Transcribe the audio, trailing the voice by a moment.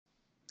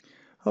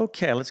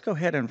Okay, let's go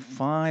ahead and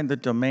find the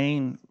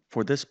domain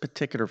for this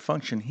particular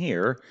function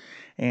here.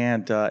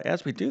 And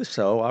as we do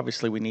so,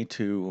 obviously we need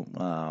to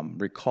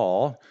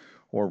recall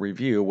or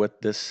review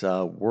what this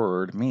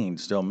word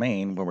means,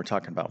 domain, when we're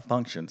talking about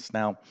functions.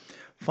 Now,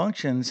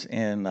 functions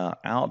in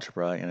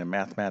algebra and in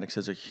mathematics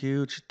is a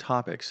huge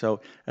topic.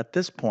 So at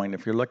this point,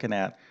 if you're looking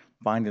at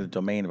finding the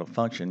domain of a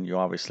function, you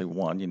obviously,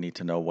 one, you need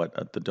to know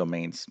what the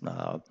domain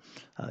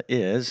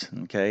is,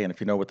 okay? And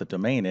if you know what the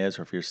domain is,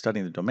 or if you're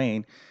studying the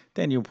domain,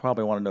 then you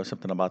probably want to know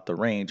something about the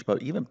range.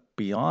 But even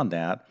beyond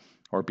that,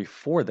 or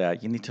before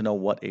that, you need to know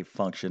what a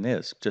function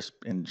is, just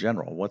in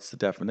general. What's the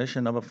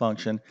definition of a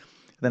function?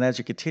 Then as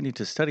you continue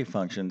to study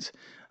functions,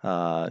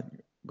 uh,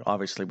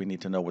 obviously we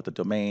need to know what the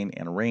domain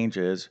and range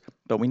is,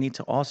 but we need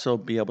to also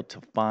be able to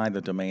find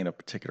the domain of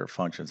particular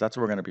functions. That's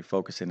what we're going to be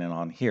focusing in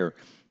on here.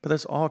 But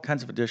there's all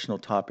kinds of additional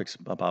topics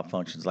about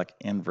functions like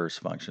inverse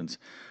functions,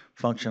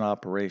 function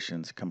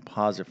operations,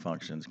 composite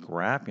functions,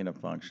 graphing of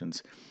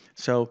functions.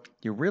 So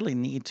you really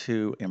need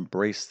to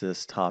embrace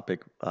this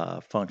topic,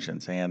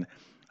 functions. And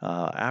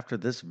after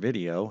this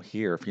video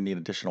here, if you need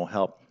additional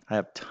help, I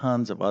have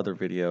tons of other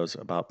videos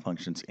about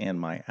functions in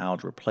my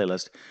algebra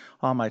playlist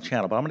on my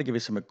channel. But I'm going to give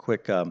you some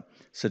quick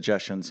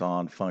suggestions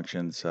on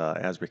functions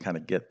as we kind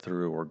of get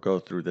through or go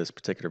through this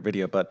particular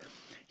video. But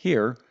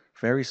here,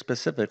 very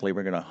specifically,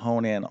 we're going to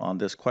hone in on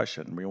this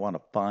question. We want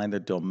to find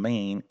the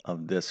domain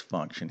of this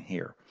function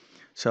here.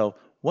 So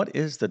what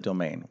is the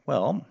domain?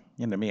 Well,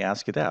 let me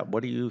ask you that.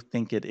 What do you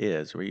think it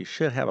is? Well, you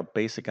should have a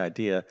basic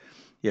idea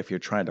if you're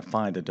trying to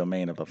find the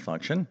domain of a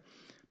function.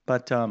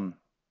 But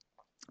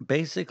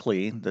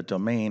basically, the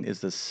domain is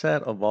the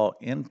set of all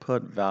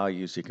input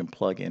values you can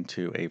plug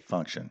into a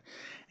function.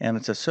 And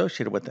it's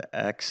associated with the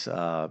x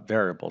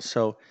variable.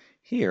 So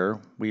here,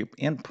 we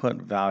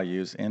input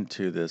values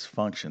into this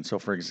function. So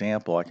for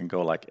example, I can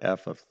go like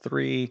f of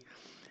 3,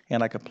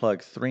 and I could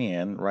plug 3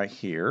 in right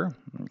here,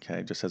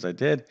 okay, just as I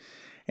did.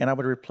 And I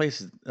would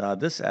replace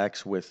this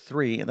x with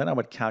 3, and then I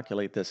would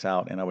calculate this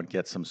out, and I would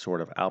get some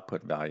sort of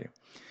output value.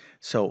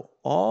 So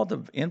all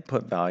the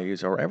input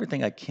values, or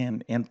everything I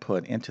can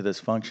input into this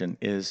function,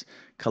 is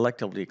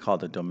collectively called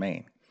the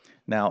domain.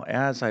 Now,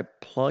 as I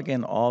plug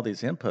in all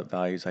these input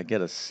values, I get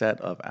a set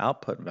of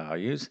output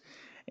values,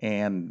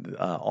 and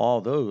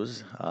all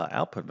those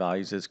output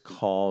values is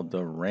called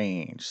the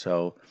range.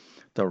 So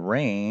the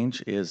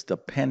range is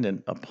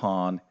dependent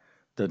upon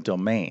the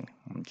domain.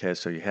 Okay,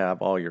 so you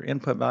have all your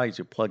input values,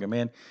 you plug them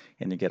in,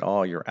 and you get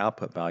all your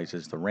output values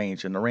as the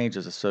range, and the range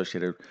is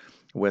associated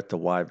with the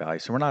y value.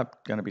 So we're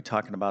not going to be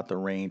talking about the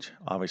range,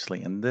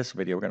 obviously, in this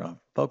video. We're going to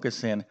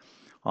focus in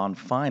on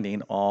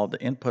finding all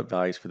the input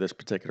values for this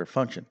particular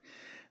function.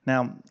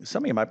 Now,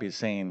 some of you might be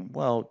saying,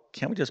 well,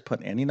 can't we just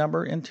put any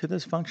number into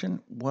this function?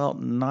 Well,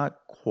 not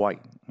quite,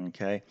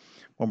 okay?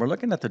 When we're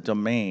looking at the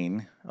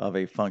domain of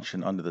a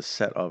function under the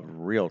set of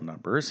real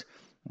numbers,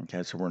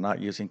 okay, so we're not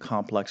using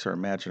complex or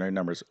imaginary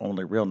numbers,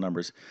 only real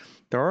numbers,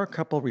 there are a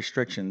couple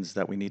restrictions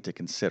that we need to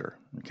consider,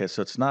 okay?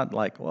 So it's not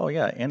like, well,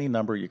 yeah, any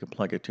number you can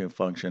plug into a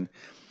function.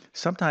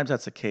 Sometimes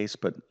that's the case,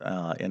 but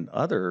in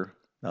other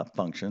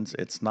functions,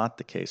 it's not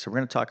the case. So we're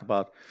going to talk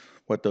about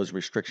what those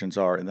restrictions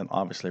are, and then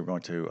obviously we're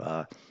going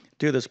to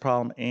do this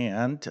problem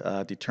and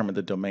determine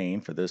the domain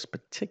for this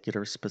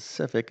particular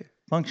specific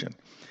function.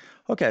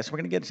 Okay, so we're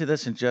going to get to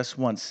this in just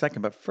one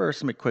second, but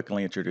first let me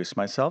quickly introduce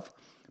myself.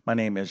 My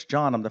name is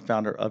John. I'm the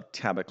founder of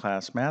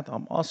TabletClass Math.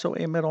 I'm also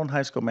a middle and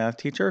high school math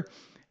teacher,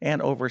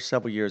 and over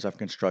several years I've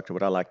constructed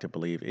what I like to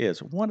believe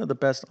is one of the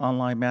best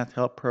online math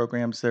help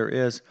programs there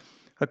is.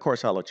 Of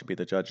course, I'll let you be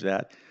the judge of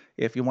that.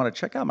 If you want to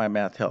check out my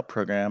math help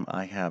program,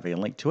 I have a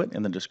link to it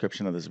in the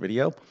description of this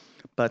video.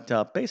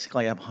 But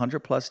basically, I have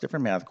 100 plus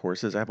different math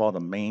courses. I have all the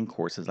main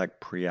courses like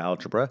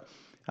pre-algebra,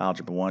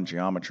 Algebra 1,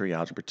 Geometry,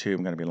 Algebra 2.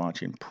 I'm going to be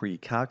launching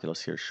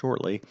pre-calculus here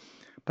shortly.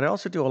 But I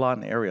also do a lot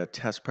in the area of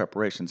test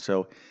preparation.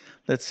 So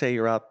let's say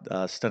you're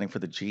out studying for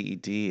the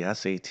GED,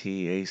 SAT,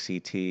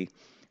 ACT,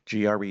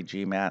 GRE,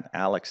 GMAT,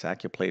 ALEX,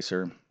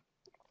 AccuPlacer,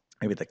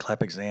 maybe the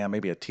CLEP exam,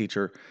 maybe a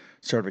teacher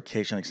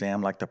certification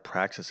exam like the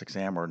Praxis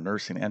exam, or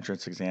nursing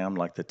entrance exam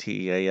like the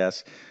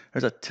TEAS.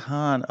 There's a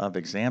ton of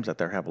exams out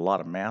there have a lot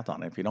of math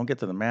on it. If you don't get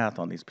to the math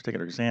on these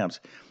particular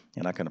exams,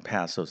 you're not going to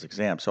pass those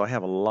exams. So I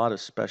have a lot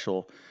of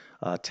special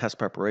test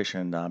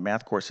preparation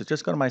math courses.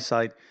 Just go to my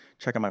site,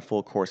 check out my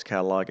full course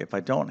catalog. If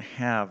I don't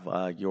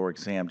have your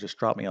exam, just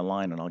drop me a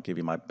line and I'll give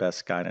you my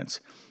best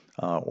guidance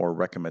or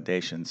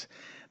recommendations.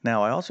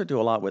 Now, I also do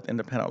a lot with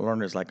independent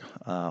learners like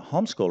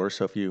homeschoolers.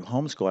 So if you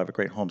homeschool, I have a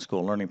great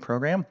homeschool learning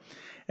program.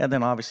 And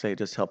then obviously I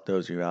just help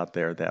those of you out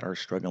there that are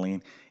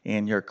struggling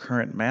in your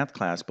current math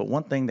class. But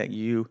one thing that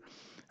you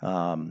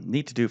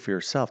need to do for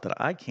yourself that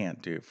I can't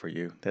do for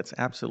you, that's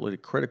absolutely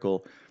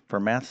critical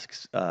for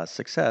math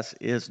success,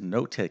 is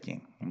note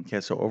taking. Okay,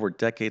 so over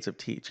decades of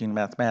teaching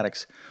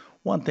mathematics,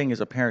 one thing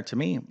is apparent to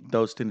me: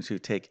 those students who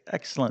take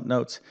excellent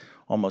notes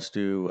almost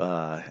do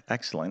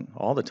excellent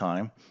all the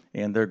time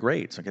in their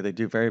grades. Okay, they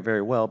do very,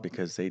 very well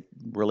because they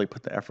really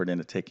put the effort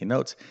into taking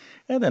notes.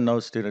 And then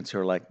those students who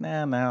are like,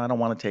 nah, I don't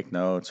want to take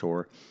notes,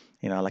 or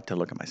I like to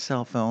look at my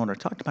cell phone or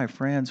talk to my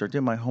friends or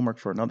do my homework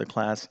for another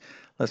class.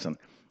 Listen,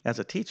 as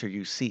a teacher,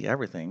 you see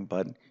everything,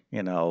 but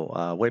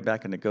way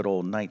back in the good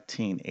old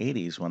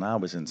 1980s when I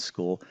was in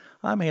school,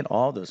 I made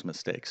all those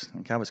mistakes.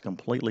 I was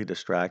completely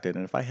distracted,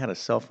 and if I had a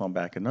cell phone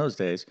back in those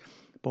days,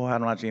 boy,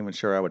 I'm not even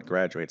sure I would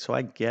graduate. So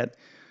I get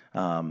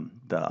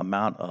the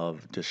amount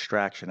of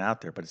distraction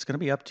out there, but it's going to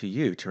be up to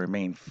you to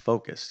remain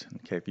focused.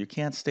 Okay, if you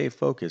can't stay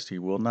focused,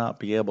 you will not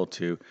be able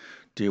to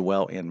do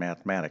well in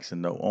mathematics.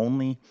 And the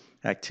only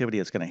activity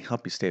that's going to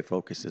help you stay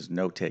focused is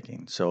note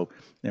taking. So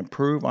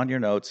improve on your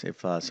notes.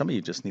 If some of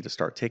you just need to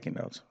start taking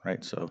notes,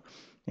 right? So,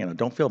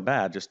 don't feel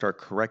bad. Just start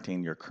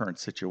correcting your current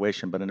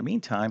situation. But in the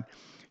meantime,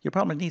 you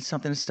probably need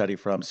something to study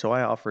from. So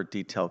I offer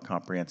detailed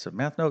comprehensive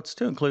math notes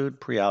to include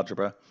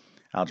pre-algebra,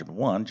 Algebra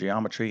 1,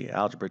 Geometry,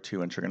 Algebra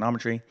 2, and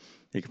Trigonometry.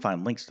 You can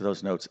find links to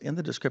those notes in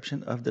the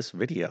description of this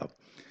video.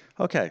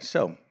 Okay,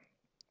 so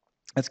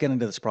let's get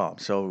into this problem.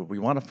 So we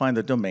want to find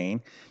the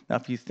domain. Now,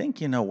 if you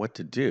think you know what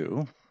to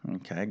do,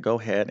 okay, go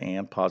ahead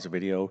and pause the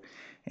video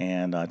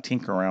and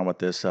tinker around with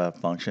this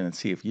function and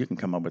see if you can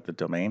come up with the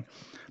domain.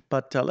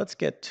 But let's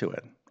get to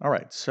it. All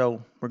right,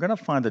 so we're going to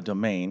find the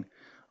domain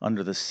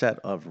under the set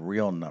of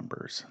real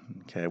numbers.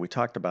 Okay, we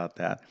talked about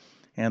that.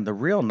 And the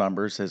real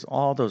numbers is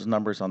all those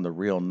numbers on the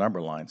real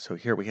number line. So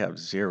here we have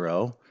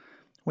 0,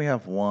 we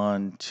have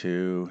 1,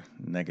 2,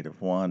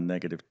 -1,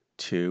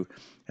 -2,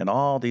 and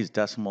all these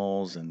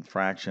decimals and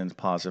fractions,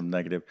 positive,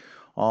 negative,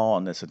 all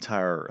on this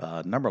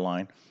entire number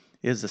line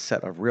is the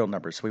set of real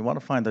numbers. So we want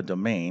to find the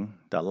domain,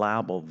 the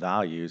allowable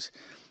values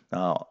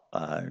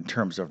in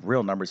terms of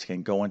real numbers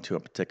can go into a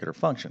particular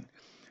function.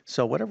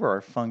 So whatever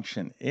our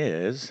function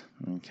is,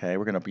 okay,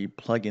 we're going to be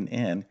plugging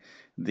in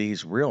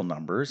these real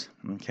numbers.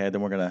 Okay,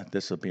 then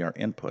this will be our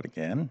input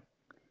again.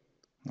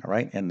 All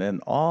right, and then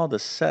all the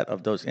set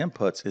of those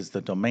inputs is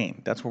the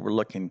domain. That's what we're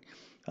looking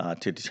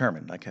to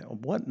determine. Like,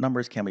 what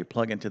numbers can we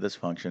plug into this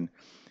function?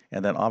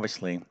 And then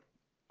obviously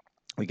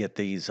we get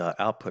these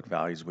output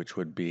values, which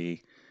would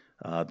be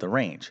the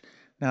range.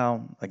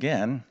 Now,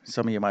 again,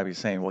 some of you might be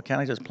saying, well,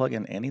 can't I just plug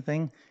in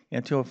anything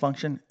into a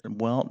function?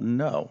 Well,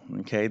 no.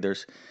 Okay,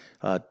 there's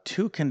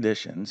two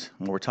conditions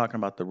when we're talking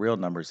about the real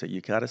numbers that you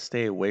got to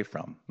stay away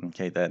from,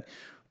 okay, that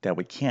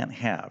we can't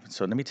have.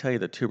 So let me tell you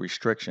the two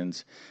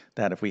restrictions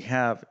that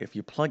if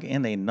you plug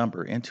in a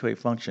number into a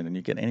function and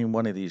you get any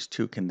one of these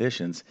two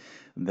conditions,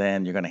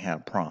 then you're going to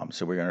have problems.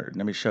 So let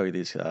me show you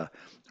these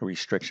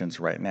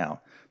restrictions right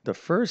now. The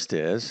first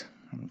is,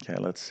 okay,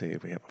 let's see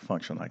if we have a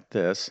function like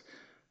this,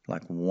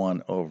 like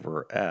 1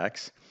 over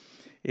x.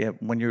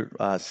 When you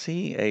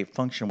see a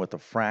function with a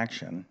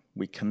fraction,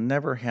 we can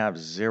never have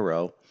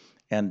 0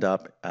 end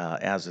up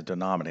as a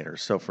denominator.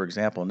 So for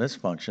example, in this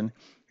function,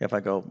 if I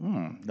go,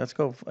 let's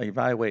go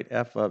evaluate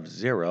f of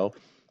 0,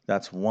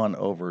 that's 1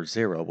 over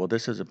 0. Well,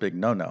 this is a big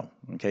no-no.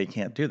 Okay, you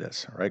can't do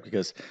this, all right,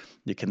 because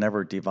you can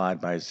never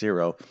divide by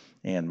 0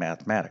 in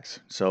mathematics.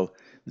 So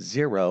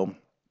 0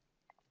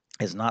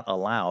 is not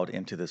allowed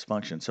into this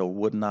function, so it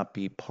would not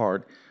be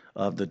part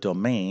of the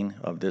domain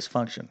of this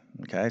function.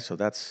 Okay, so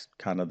that's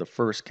kind of the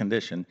first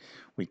condition.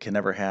 We can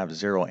never have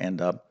 0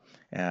 end up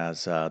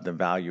as the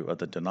value of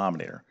the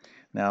denominator.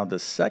 Now the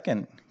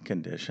second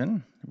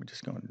condition, let me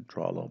just go and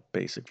draw a little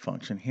basic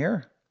function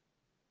here,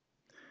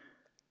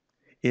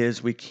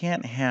 is we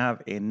can't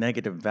have a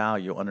negative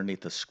value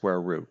underneath the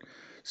square root.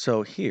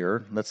 So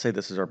here, let's say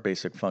this is our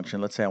basic function.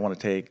 Let's say I want to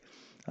take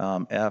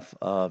f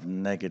of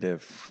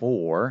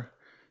 -4.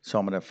 So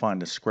I'm going to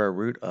find the square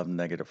root of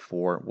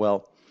 -4.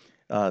 Well,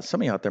 some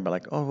of you out there are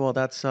like, oh, well,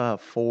 that's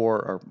 4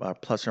 or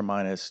plus or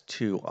minus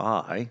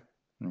 2i.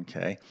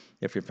 Okay,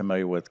 if you're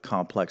familiar with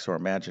complex or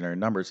imaginary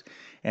numbers,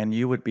 and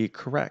you would be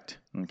correct.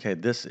 Okay,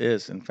 this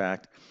is, in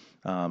fact,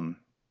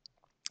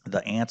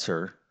 the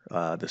answer.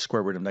 The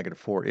square root of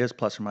 -4 is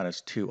plus or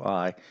minus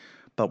 2i,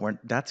 but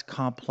that's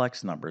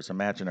complex numbers,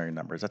 imaginary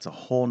numbers. That's a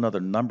whole nother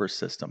number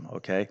system,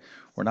 okay?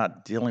 We're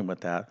not dealing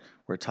with that.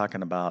 We're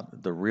talking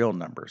about the real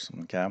numbers,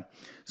 okay?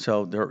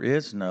 So there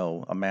is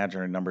no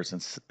imaginary numbers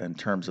in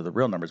terms of the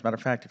real numbers. Matter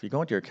of fact, if you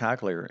go into your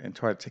calculator and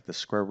try to take the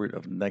square root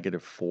of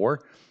 -4,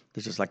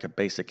 this is like a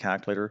basic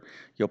calculator,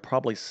 you'll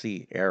probably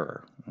see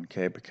error,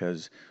 okay?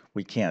 Because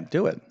we can't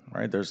do it,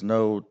 right? There's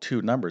no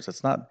two numbers.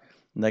 It's not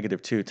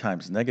 -2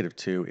 times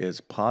 -2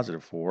 is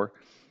 +4,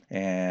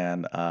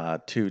 and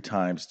 2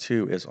 times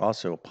 2 is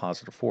also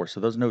 +4. So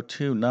there's no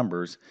two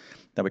numbers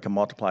that we can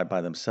multiply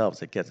by themselves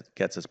that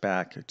gets us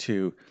back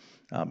to,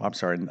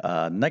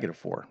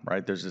 -4,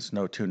 right? There's just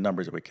no two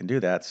numbers that we can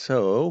do that.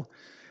 So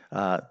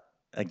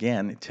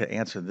again, to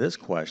answer this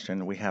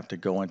question, we have to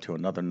go into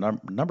another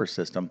number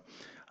system,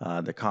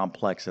 the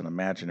complex and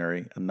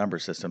imaginary number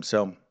system.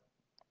 So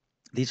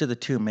these are the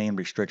two main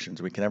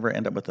restrictions. We can never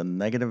end up with a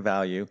negative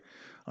value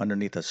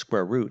underneath a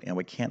square root, and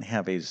we can't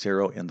have a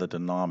 0 in the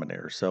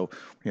denominator. So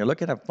when you're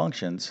looking at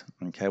functions,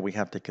 okay, we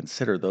have to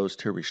consider those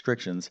two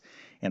restrictions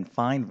and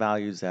find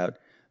values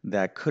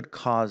that could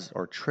cause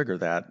or trigger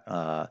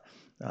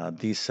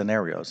these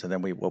scenarios. And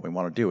then what we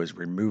want to do is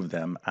remove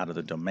them out of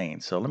the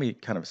domain. So let me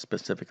kind of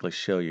specifically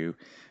show you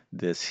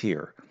this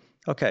here.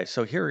 Okay,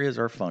 so here is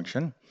our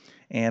function.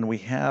 and we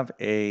have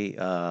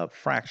a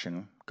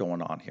fraction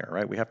going on here,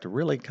 right? We have to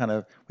really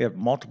we have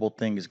multiple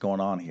things going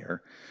on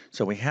here.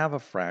 So we have a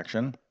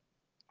fraction.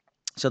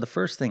 So the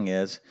first thing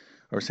is,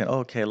 we're saying,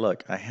 okay,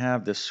 look, I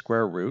have this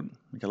square root.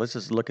 Okay, let's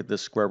just look at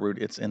this square root.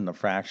 It's in the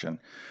fraction.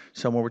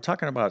 So when we're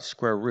talking about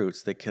square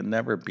roots, they can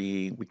never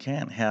be, we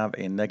can't have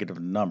a negative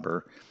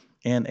number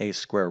in a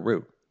square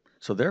root.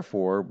 So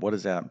therefore, what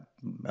does that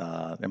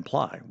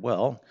imply?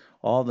 Well,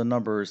 all the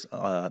numbers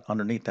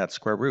underneath that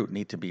square root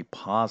need to be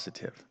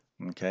positive,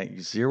 okay,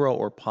 0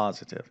 or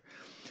positive.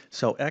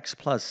 So x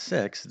plus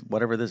 6,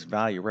 whatever this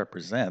value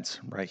represents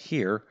right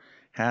here,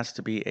 has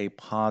to be a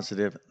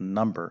positive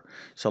number.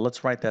 So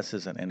let's write this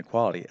as an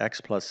inequality.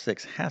 X plus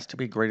 6 has to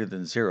be greater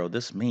than 0.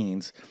 This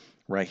means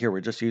right here,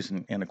 we're just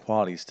using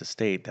inequalities to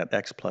state that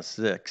x plus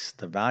 6,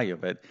 the value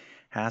of it,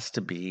 has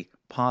to be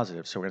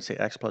positive. So we're going to say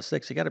x plus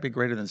 6, you got to be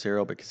greater than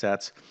 0 because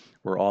that's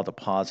where all the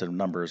positive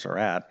numbers are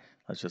at.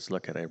 Let's just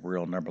look at a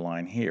real number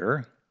line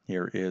here.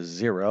 Here is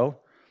 0.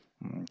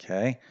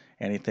 Okay,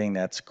 anything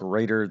that's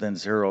greater than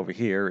 0 over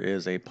here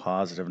is a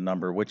positive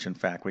number, which in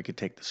fact we could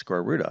take the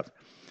square root of.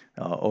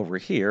 Over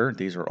here,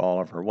 these are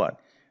all of her what?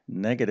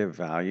 Negative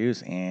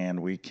values, and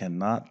we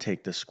cannot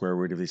take the square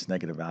root of these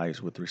negative values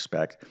with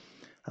respect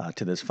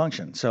to this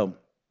function. So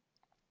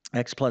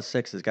x plus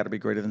 6 has got to be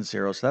greater than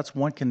 0. So that's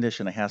one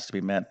condition that has to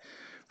be met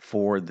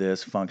for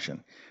this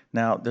function.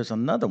 Now, there's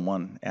another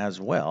one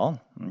as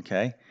well,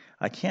 okay?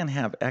 I can't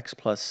have x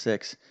plus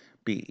 6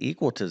 be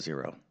equal to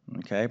 0,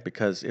 okay?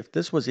 Because if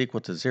this was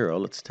equal to 0,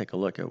 let's take a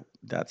look at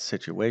that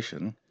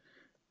situation.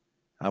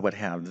 I would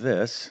have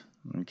this,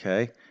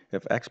 okay?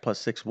 If x plus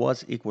 6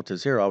 was equal to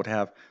 0, I would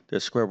have the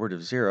square root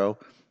of 0,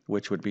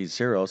 which would be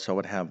 0, so I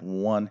would have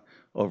 1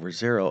 over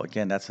 0.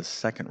 Again, that's a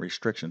second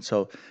restriction.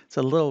 So it's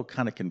a little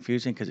kind of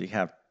confusing because you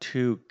have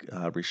two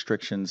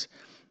restrictions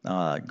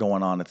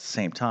going on at the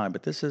same time,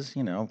 but this is,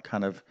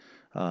 kind of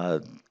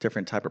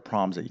different type of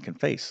problems that you can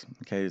face.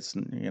 Okay, it's,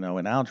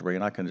 in algebra, you're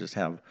not going to just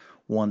have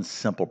one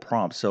simple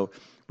problem. So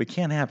we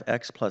can't have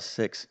x plus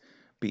 6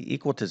 be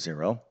equal to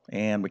 0,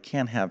 and we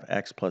can't have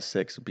x plus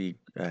 6 be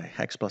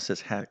x plus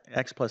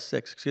 6,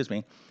 excuse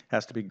me,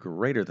 has to be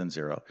greater than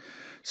 0.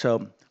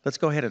 So let's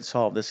go ahead and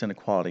solve this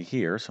inequality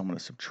here. So I'm going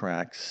to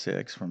subtract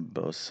 6 from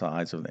both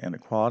sides of the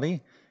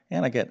inequality,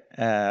 and I get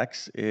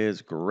x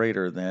is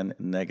greater than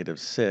negative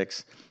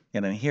 6.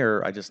 And in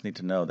here, I just need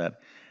to know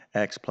that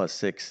x plus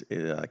 6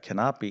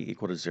 cannot be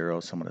equal to 0,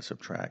 so I'm going to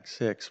subtract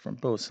 6 from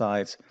both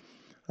sides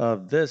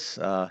of this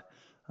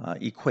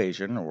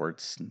equation, or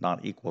it's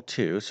not equal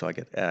to, so I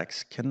get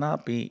x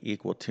cannot be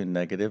equal to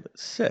negative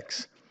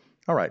 6.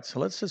 All right, so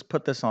let's just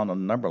put this on a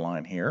number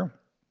line here,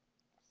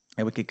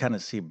 and we can kind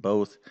of see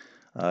both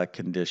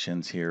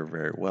conditions here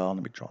very well.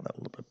 Let me draw that a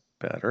little bit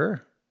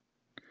better.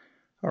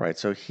 All right,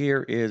 so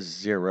here is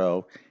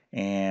 0,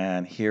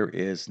 and here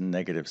is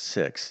negative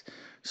 6.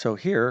 So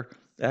here,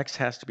 x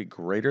has to be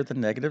greater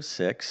than negative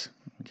 6.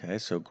 Okay,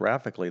 so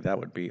graphically, that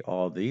would be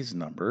all these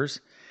numbers.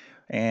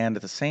 And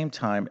at the same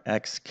time,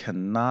 x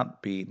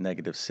cannot be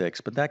negative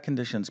 6, but that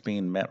condition is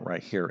being met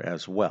right here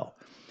as well.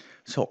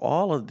 So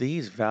all of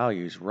these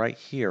values right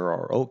here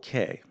are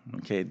okay.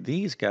 Okay,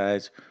 these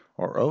guys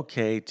are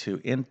okay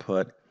to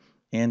input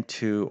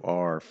into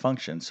our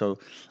function. So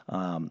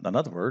in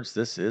other words,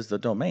 this is the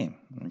domain.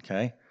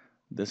 Okay,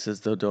 this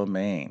is the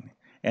domain.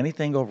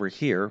 Anything over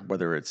here,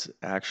 whether it's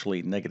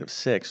actually negative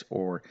 6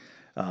 or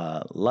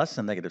less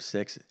than negative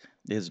 6,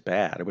 is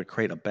bad. It would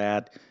create a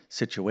bad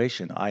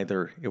situation.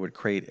 Either it would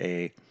create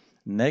a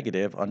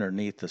negative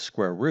underneath the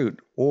square root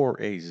or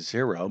a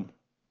 0,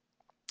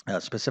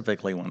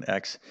 specifically when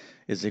x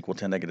is equal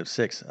to negative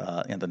 6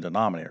 in the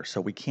denominator. So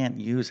we can't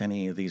use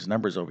any of these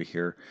numbers over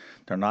here.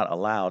 They're not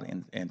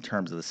allowed in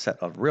terms of the set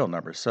of real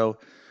numbers. So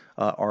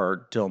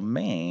our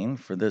domain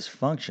for this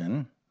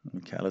function,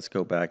 okay, let's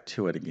go back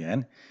to it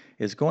again,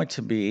 is going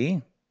to be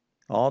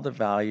all the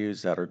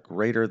values that are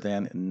greater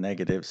than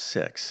negative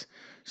 6.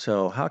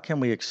 So how can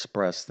we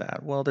express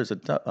that? Well, there's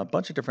a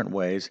bunch of different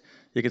ways.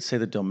 You could say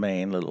the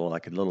domain,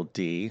 like a little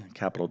d,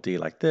 capital D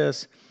like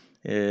this,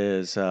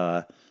 is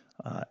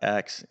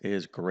x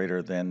is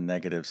greater than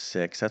negative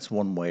 6. That's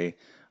one way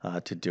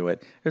to do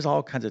it. There's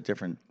all kinds of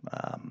different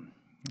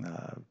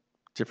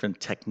different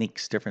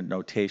techniques, different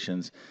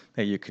notations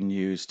that you can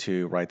use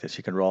to write this.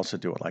 You can also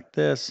do it like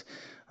this.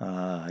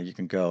 You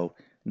can go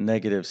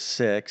negative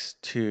 6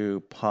 to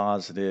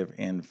positive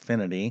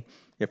infinity,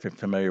 if you're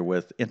familiar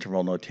with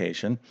interval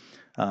notation.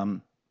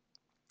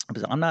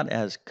 Because I'm not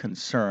as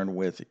concerned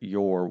with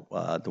your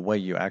the way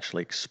you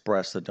actually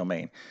express the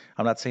domain.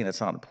 I'm not saying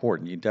it's not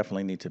important. You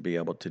definitely need to be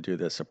able to do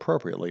this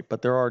appropriately,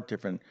 but there are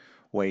different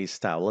ways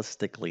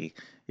stylistically,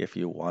 if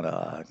you want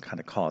to kind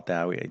of call it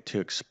that way, to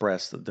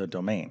express the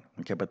domain.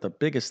 Okay, but the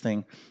biggest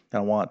thing that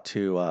I want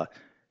to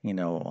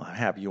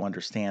have you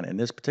understand in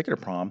this particular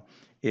problem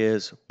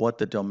is what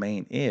the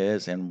domain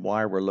is and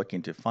why we're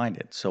looking to find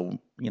it. So,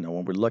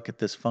 when we look at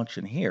this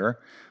function here,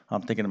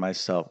 I'm thinking to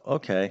myself,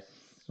 okay,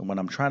 when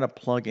I'm trying to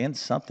plug in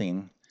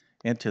something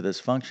into this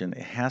function,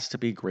 it has to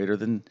be greater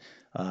than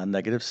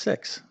negative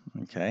 6,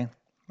 okay?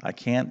 I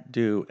can't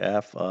do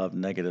f of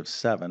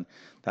 -7.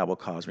 That will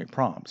cause me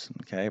problems,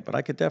 okay? But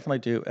I could definitely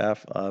do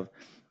f of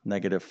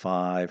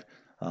 -5,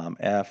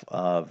 f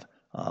of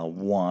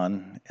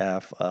 1,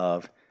 f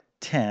of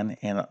 10,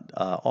 and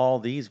all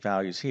these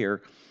values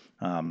here,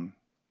 um,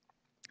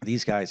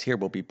 these guys here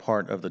will be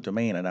part of the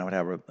domain, and I would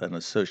have an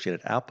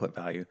associated output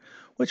value,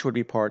 which would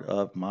be part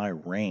of my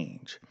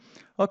range.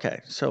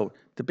 Okay, so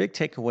the big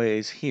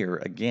takeaways here,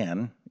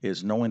 again,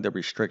 is knowing the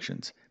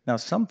restrictions. Now,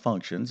 some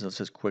functions, let's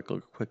just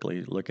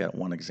quickly look at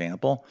one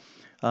example.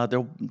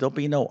 There'll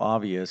be no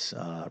obvious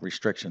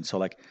restrictions. So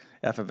like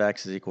f of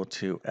x is equal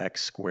to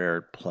x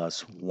squared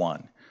plus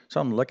 1. So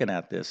I'm looking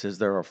at this. Is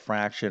there a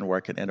fraction where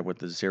I can end up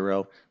with a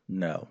 0?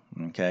 No.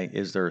 Okay.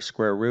 Is there a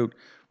square root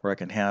where I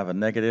can have a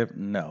negative?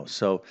 No.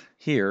 So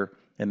here,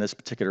 in this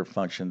particular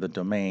function, the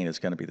domain is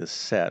going to be the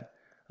set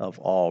of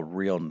all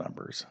real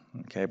numbers,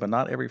 okay? But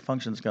not every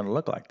function is going to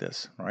look like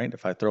this, right?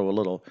 If I throw a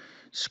little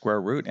square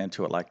root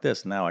into it like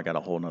this, now I got a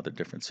whole nother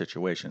different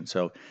situation.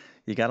 So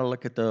you got to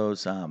look at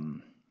those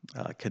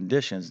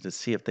conditions to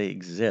see if they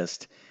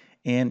exist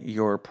in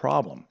your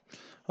problem.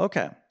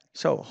 Okay,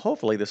 so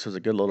hopefully this was a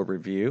good little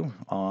review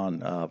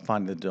on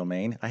finding the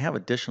domain. I have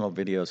additional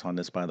videos on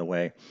this, by the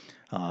way,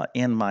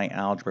 in my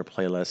algebra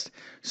playlist.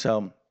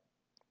 So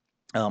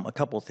a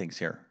couple of things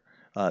here.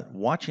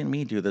 Watching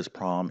me do this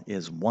problem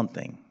is one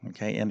thing,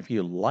 okay? And if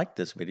you like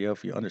this video,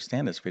 if you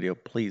understand this video,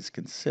 please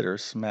consider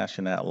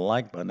smashing that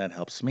like button. That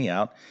helps me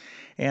out.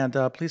 And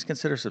please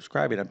consider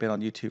subscribing. I've been on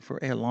YouTube for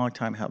a long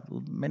time, have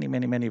many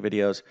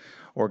videos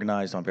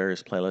organized on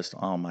various playlists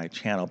on my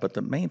channel. But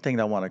the main thing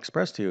that I want to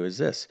express to you is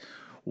this.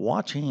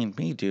 Watching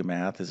me do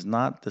math is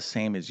not the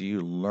same as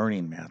you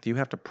learning math. You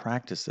have to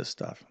practice this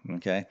stuff,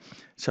 okay?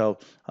 So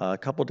a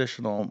couple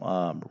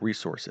additional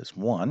resources.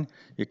 One,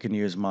 you can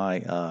use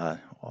my, I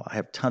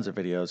have tons of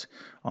videos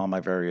on my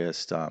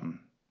various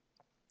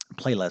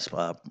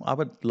playlist. I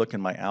would look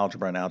in my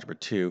Algebra and Algebra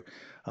 2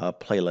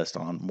 playlist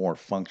on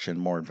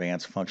more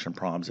advanced function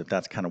problems, if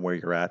that's kind of where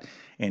you're at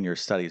in your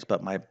studies.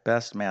 But my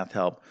best math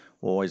help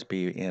will always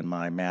be in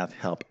my math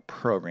help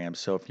program.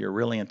 So if you're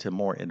really into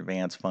more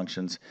advanced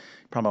functions,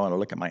 you probably want to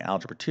look at my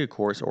Algebra 2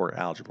 course or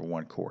Algebra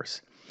 1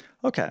 course.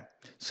 Okay,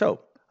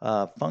 so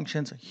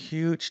functions,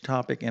 huge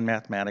topic in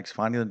mathematics.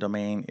 Finding the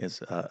domain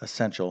is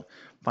essential.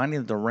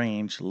 Finding the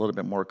range, a little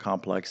bit more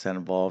complex. That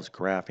involves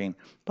graphing,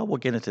 but we'll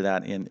get into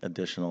that in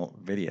additional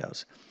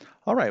videos.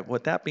 All right,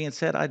 with that being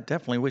said, I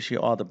definitely wish you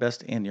all the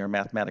best in your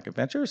mathematic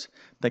adventures.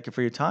 Thank you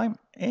for your time,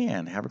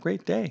 and have a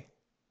great day.